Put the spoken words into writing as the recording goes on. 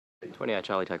28,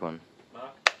 Charlie, take one.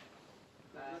 Mark.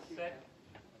 Set.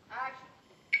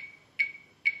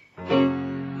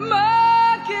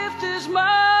 My gift is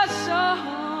my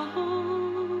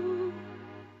song,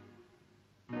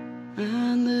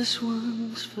 and this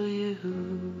one's for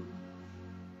you.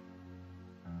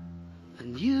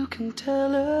 And you can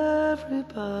tell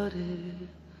everybody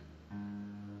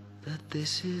that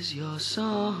this is your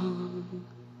song.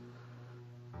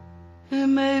 It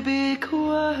may be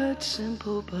quite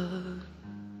simple, but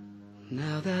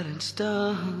now that it's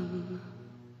done,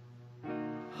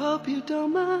 hope you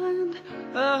don't mind,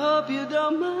 I hope you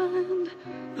don't mind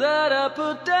that I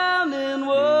put down in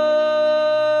words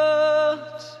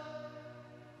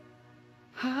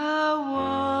how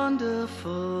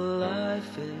wonderful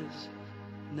life is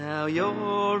now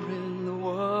you're in the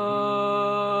world.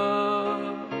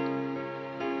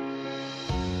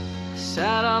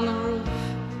 Sat on the roof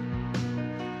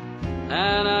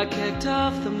and I kicked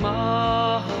off the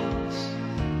moss.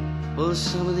 Well,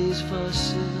 some of these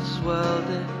verses, well,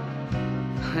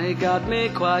 they got me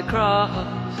quite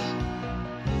cross.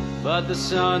 But the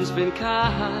sun's been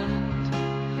kind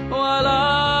while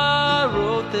I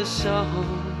wrote this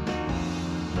song.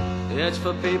 It's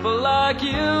for people like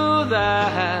you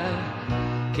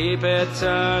that keep it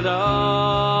turned on.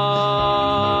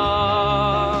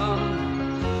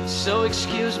 So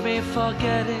excuse me for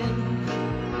getting,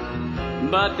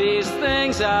 but these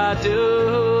things I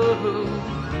do,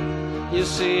 you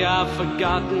see, I've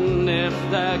forgotten if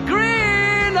they're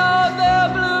green or they're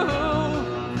blue.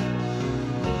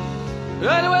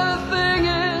 Anyway, the thing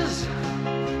is,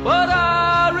 what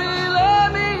I really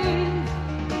mean,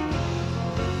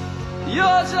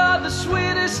 yours are the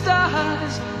sweetest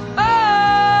eyes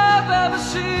I've ever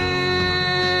seen.